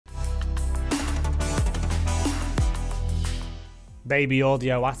Baby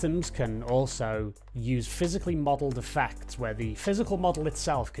audio atoms can also use physically modeled effects where the physical model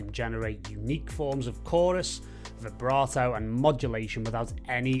itself can generate unique forms of chorus, vibrato, and modulation without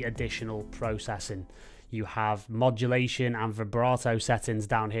any additional processing. You have modulation and vibrato settings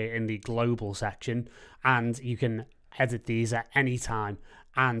down here in the global section, and you can edit these at any time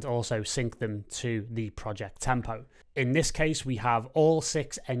and also sync them to the project tempo. In this case, we have all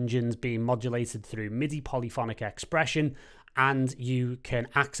 6 engines being modulated through MIDI polyphonic expression, and you can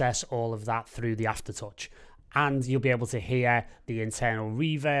access all of that through the aftertouch. And you'll be able to hear the internal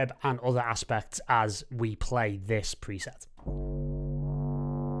reverb and other aspects as we play this preset.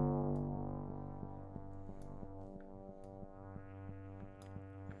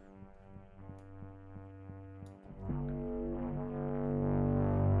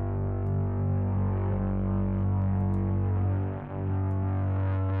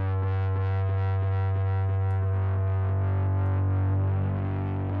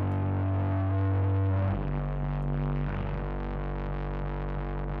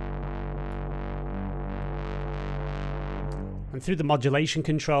 And through the modulation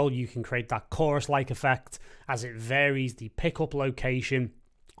control, you can create that chorus-like effect as it varies the pickup location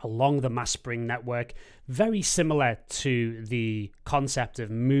along the mass spring network, very similar to the concept of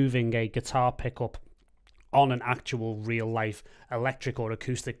moving a guitar pickup on an actual real-life electric or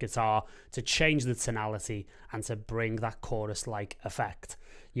acoustic guitar to change the tonality and to bring that chorus-like effect.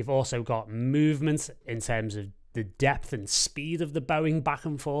 You've also got movement in terms of the depth and speed of the bowing back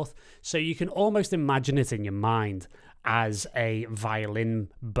and forth, so you can almost imagine it in your mind as a violin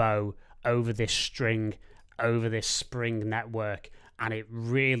bow over this string, over this spring network, and it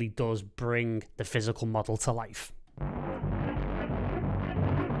really does bring the physical model to life.